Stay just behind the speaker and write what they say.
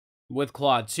With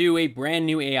Claude 2, a brand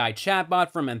new AI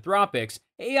chatbot from Anthropics,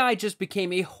 AI just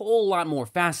became a whole lot more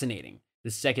fascinating.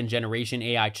 The second generation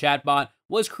AI chatbot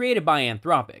was created by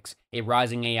Anthropics, a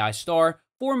rising AI star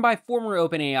formed by former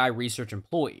OpenAI research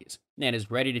employees, and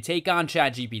is ready to take on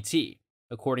ChatGPT.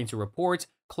 According to reports,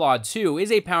 Claude 2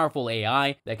 is a powerful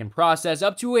AI that can process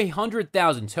up to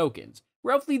 100,000 tokens,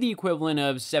 roughly the equivalent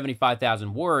of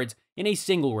 75,000 words, in a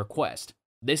single request.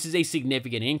 This is a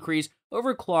significant increase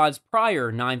over Claude's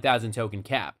prior 9,000 token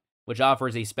cap, which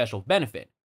offers a special benefit.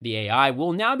 The AI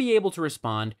will now be able to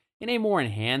respond in a more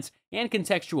enhanced and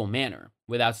contextual manner,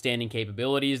 with outstanding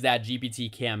capabilities that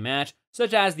GPT can't match,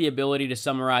 such as the ability to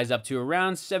summarize up to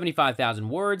around 75,000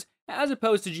 words, as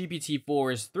opposed to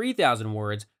GPT-4's 3,000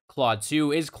 words. Claude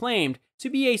 2 is claimed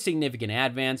to be a significant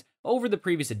advance over the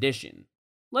previous edition.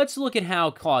 Let's look at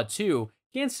how Claude 2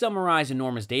 can summarize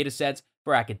enormous datasets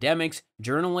for academics,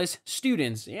 journalists,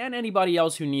 students, and anybody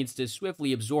else who needs to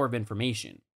swiftly absorb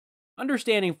information.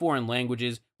 Understanding foreign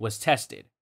languages was tested.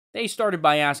 They started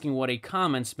by asking what a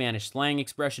common Spanish slang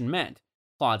expression meant.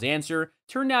 Claude's answer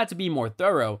turned out to be more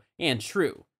thorough and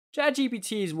true.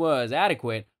 ChatGPT's was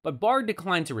adequate, but Bard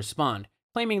declined to respond,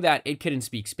 claiming that it couldn't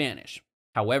speak Spanish.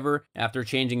 However, after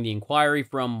changing the inquiry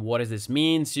from "what does this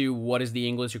mean" to "what is the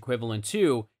English equivalent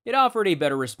to," it offered a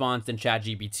better response than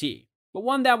ChatGPT, but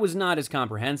one that was not as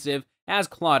comprehensive as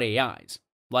Claude AI's.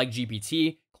 Like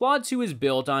GPT, Claude 2 is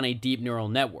built on a deep neural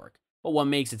network, but what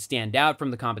makes it stand out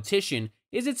from the competition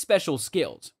is its special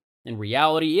skills. In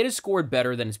reality, it has scored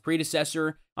better than its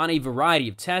predecessor on a variety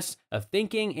of tests of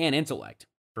thinking and intellect.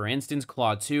 For instance,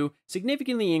 Claude 2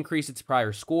 significantly increased its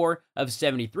prior score of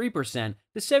 73%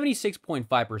 to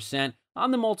 76.5%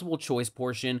 on the multiple choice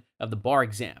portion of the bar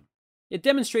exam. It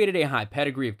demonstrated a high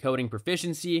pedigree of coding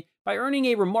proficiency by earning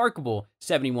a remarkable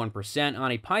 71%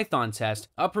 on a Python test,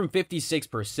 up from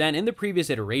 56% in the previous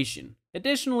iteration.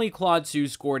 Additionally, Claude 2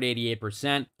 scored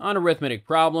 88% on arithmetic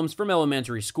problems from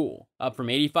elementary school, up from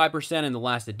 85% in the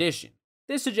last edition.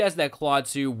 This suggests that Claude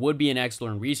 2 would be an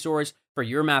excellent resource for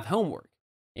your math homework.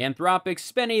 Anthropics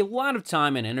spent a lot of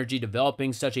time and energy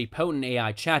developing such a potent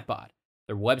AI chatbot.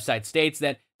 Their website states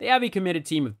that they have a committed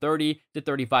team of 30 to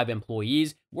 35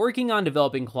 employees working on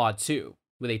developing Claude 2,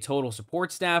 with a total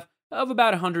support staff of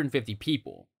about 150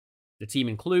 people. The team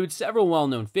includes several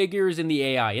well-known figures in the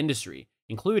AI industry,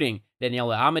 including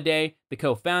Daniela Amade, the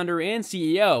co-founder and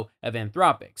CEO of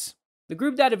Anthropics. The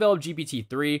group that developed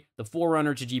GPT-3, the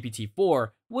forerunner to GPT-4,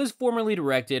 was formerly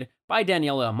directed by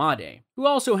Daniela Amade, who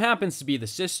also happens to be the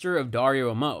sister of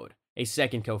Dario Amode, a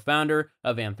second co-founder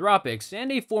of Anthropics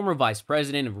and a former vice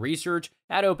president of research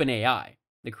at OpenAI.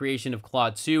 The creation of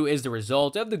Claude 2 is the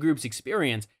result of the group's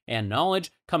experience and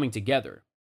knowledge coming together.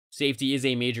 Safety is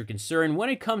a major concern when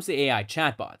it comes to AI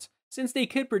chatbots. Since they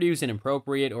could produce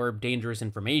inappropriate or dangerous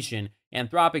information,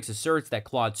 Anthropics asserts that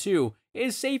Claude 2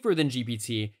 is safer than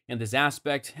GPT in this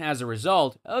aspect as a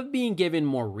result of being given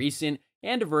more recent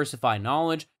and diversified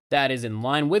knowledge that is in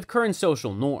line with current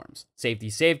social norms. Safety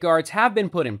safeguards have been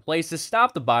put in place to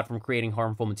stop the bot from creating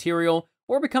harmful material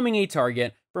or becoming a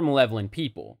target for malevolent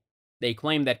people. They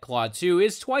claim that Claude 2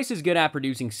 is twice as good at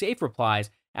producing safe replies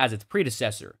as its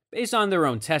predecessor, based on their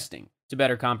own testing. To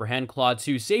better comprehend Claude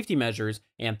 2's safety measures,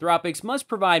 Anthropics must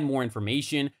provide more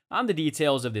information on the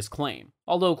details of this claim.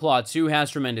 Although Claude 2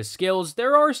 has tremendous skills,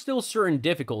 there are still certain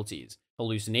difficulties.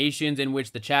 Hallucinations in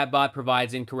which the chatbot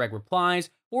provides incorrect replies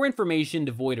or information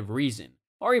devoid of reason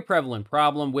are a prevalent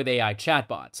problem with AI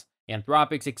chatbots.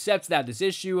 Anthropics accepts that this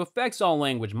issue affects all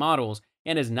language models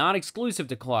and is not exclusive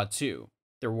to Claude 2.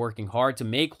 They're working hard to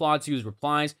make Claude 2's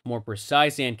replies more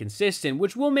precise and consistent,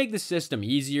 which will make the system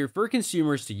easier for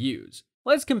consumers to use.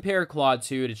 Let's compare Claude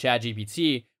 2 to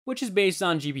ChatGPT, which is based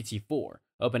on GPT-4,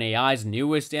 OpenAI's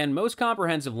newest and most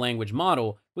comprehensive language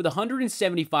model with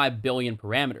 175 billion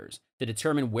parameters to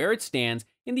determine where it stands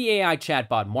in the AI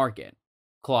chatbot market.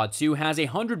 Claude 2 has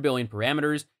 100 billion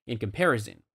parameters in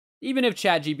comparison. Even if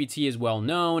ChatGPT is well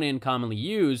known and commonly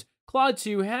used, Claude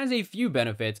 2 has a few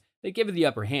benefits that give it the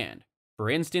upper hand. For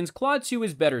instance, Claude 2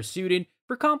 is better suited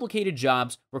for complicated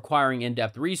jobs requiring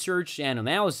in-depth research and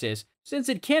analysis, since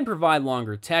it can provide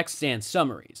longer texts and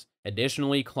summaries.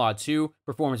 Additionally, Claude 2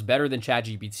 performs better than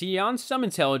ChatGPT on some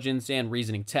intelligence and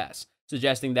reasoning tests,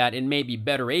 suggesting that it may be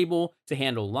better able to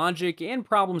handle logic and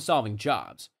problem-solving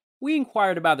jobs. We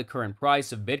inquired about the current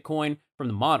price of Bitcoin from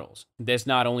the models. This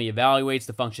not only evaluates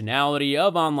the functionality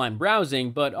of online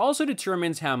browsing, but also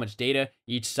determines how much data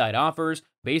each site offers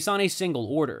based on a single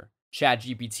order.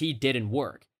 ChatGPT didn't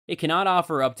work. It cannot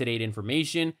offer up-to-date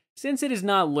information since it is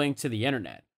not linked to the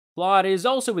internet. Claude is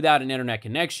also without an internet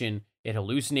connection. It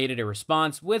hallucinated a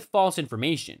response with false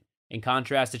information, in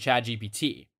contrast to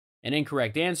ChatGPT. An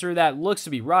incorrect answer that looks to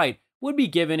be right would be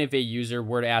given if a user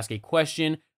were to ask a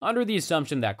question under the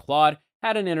assumption that Claude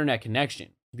had an internet connection.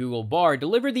 Google Bard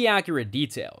delivered the accurate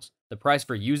details. The price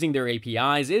for using their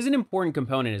APIs is an important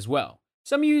component as well.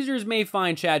 Some users may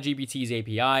find ChatGPT's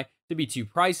API to be too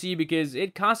pricey because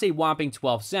it costs a whopping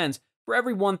 12 cents for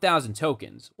every 1,000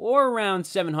 tokens, or around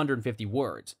 750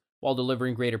 words. While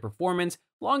delivering greater performance,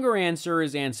 longer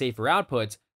answers, and safer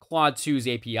outputs, Claude 2's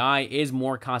API is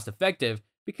more cost-effective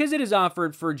because it is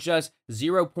offered for just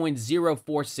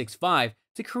 0.0465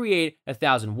 to create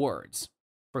 1,000 words.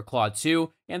 For Claude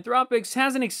 2, Anthropics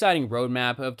has an exciting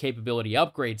roadmap of capability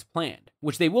upgrades planned,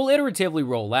 which they will iteratively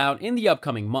roll out in the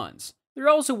upcoming months. They're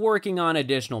also working on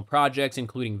additional projects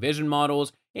including vision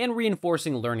models and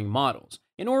reinforcing learning models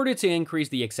in order to increase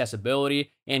the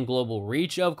accessibility and global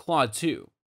reach of Claude 2.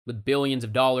 With billions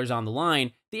of dollars on the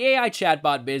line, the AI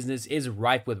chatbot business is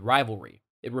rife with rivalry.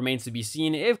 It remains to be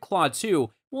seen if Claude 2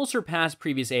 will surpass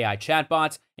previous AI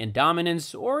chatbots in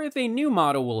dominance, or if a new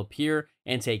model will appear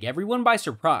and take everyone by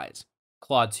surprise.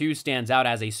 Claude 2 stands out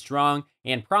as a strong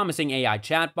and promising AI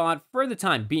chatbot for the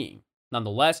time being.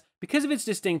 Nonetheless, because of its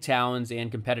distinct talents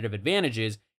and competitive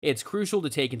advantages, it's crucial to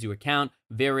take into account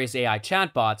various AI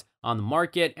chatbots on the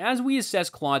market as we assess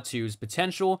Claude 2's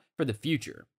potential for the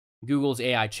future. Google's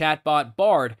AI chatbot,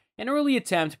 Bard, an early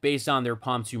attempt based on their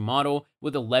PaLM 2 model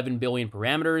with 11 billion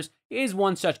parameters, is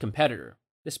one such competitor.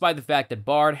 Despite the fact that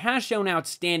Bard has shown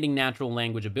outstanding natural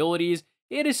language abilities,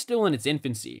 it is still in its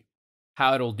infancy.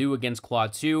 How it'll do against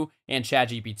Claude 2 and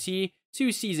ChatGPT,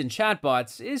 two seasoned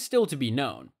chatbots, is still to be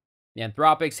known.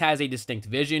 Anthropics has a distinct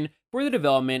vision for the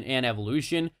development and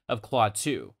evolution of Claude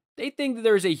 2. They think that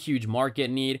there is a huge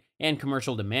market need and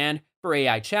commercial demand for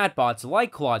AI chatbots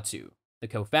like Claude 2. The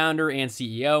co-founder and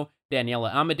CEO,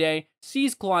 Daniela Amade,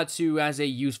 sees Claude 2 as a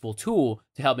useful tool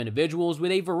to help individuals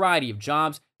with a variety of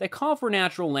jobs that call for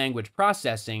natural language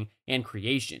processing and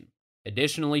creation.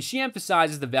 Additionally, she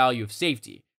emphasizes the value of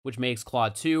safety, which makes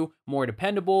Claude 2 more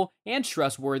dependable and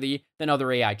trustworthy than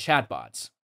other AI chatbots.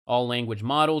 All language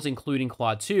models, including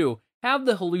Claude 2, have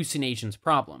the hallucinations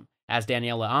problem, as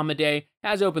Daniela Amade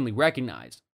has openly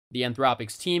recognized. The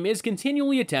Anthropics team is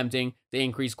continually attempting to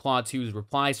increase Claude 2's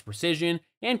replies precision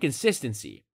and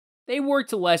consistency. They work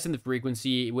to lessen the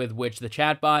frequency with which the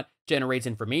chatbot generates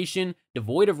information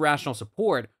devoid of rational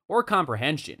support or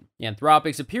comprehension.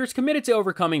 Anthropics appears committed to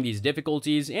overcoming these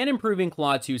difficulties and improving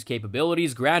Claude 2's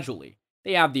capabilities gradually.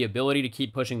 They have the ability to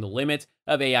keep pushing the limits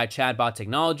of AI chatbot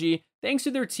technology thanks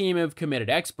to their team of committed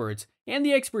experts and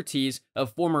the expertise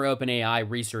of former OpenAI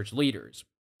research leaders.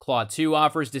 Claude 2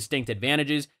 offers distinct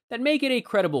advantages that make it a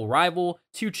credible rival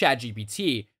to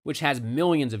ChatGPT, which has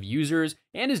millions of users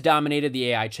and has dominated the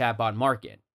AI chatbot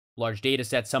market. Large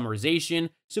dataset summarization,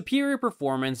 superior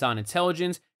performance on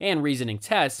intelligence and reasoning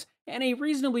tests, and a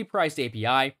reasonably priced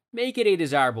API make it a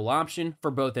desirable option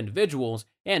for both individuals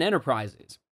and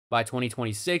enterprises. By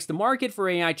 2026, the market for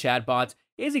AI chatbots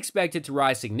is expected to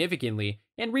rise significantly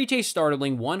and reach a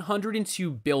startling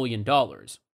 $102 billion.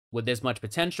 With this much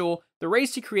potential, the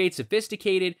race to create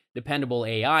sophisticated, dependable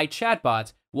AI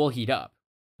chatbots will heat up.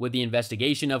 With the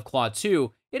investigation of Claude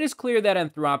 2, it is clear that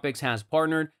Anthropics has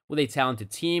partnered with a talented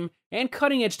team and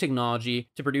cutting-edge technology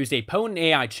to produce a potent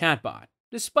AI chatbot.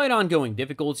 Despite ongoing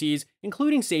difficulties,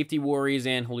 including safety worries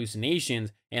and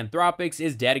hallucinations, Anthropics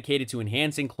is dedicated to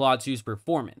enhancing Claude 2's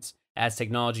performance. As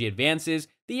technology advances,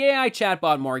 the AI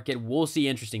chatbot market will see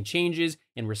interesting changes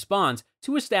in response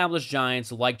to established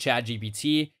giants like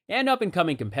ChatGPT and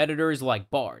up-and-coming competitors like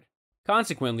Bard.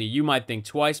 Consequently, you might think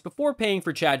twice before paying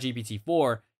for ChatGPT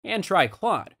 4 and try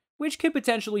Claude, which could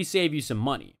potentially save you some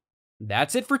money.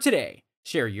 That's it for today.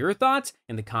 Share your thoughts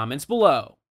in the comments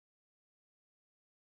below.